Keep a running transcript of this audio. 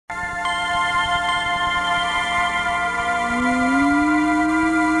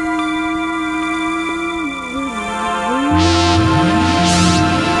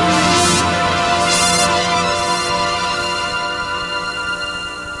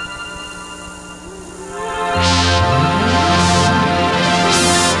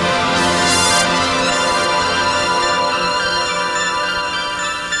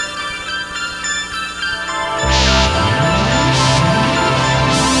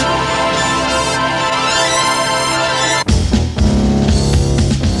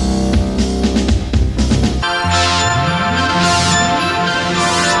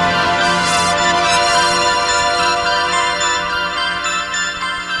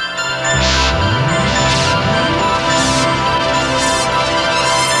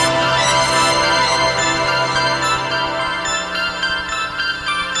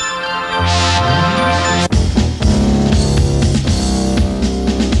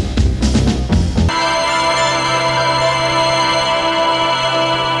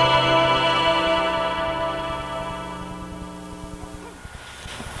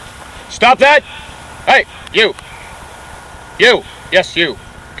Stop that! Hey, you! You! Yes, you!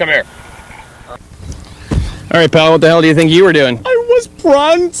 Come here. All right, pal, what the hell do you think you were doing? I was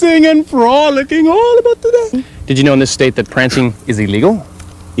prancing and frolicking all about today. Did you know in this state that prancing is illegal?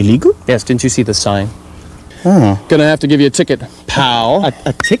 Illegal? Yes, didn't you see the sign? Oh. Gonna have to give you a ticket, pal.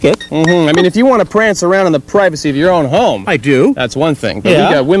 A ticket? Mm-hmm. I mean, if you want to prance around in the privacy of your own home, I do. that's one thing. But Yeah.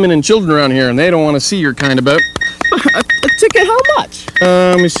 we got women and children around here, and they don't want to see your kind about. A ticket? How much?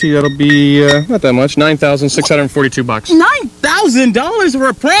 Let me see. That'll be not that much. $9,642. $9,000 for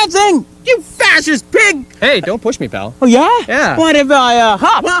a prancing? You fascist pig! Hey, don't push me, pal. Oh yeah? Yeah. What if I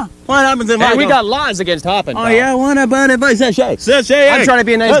hop? Huh? What happens if I? Hey, we go- got laws against hopping. Oh pal. yeah. What about if I sashay? Sashay. I'm trying to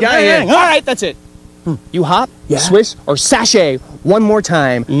be a nice guy here. All right, that's it. You hop, Yeah. swish, or sashay one more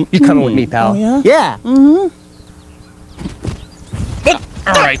time. You coming with me, pal? Oh yeah. Yeah. Mm-hmm.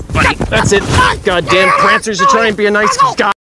 All right, buddy. That's it. Goddamn prancers, you try and be a nice guy.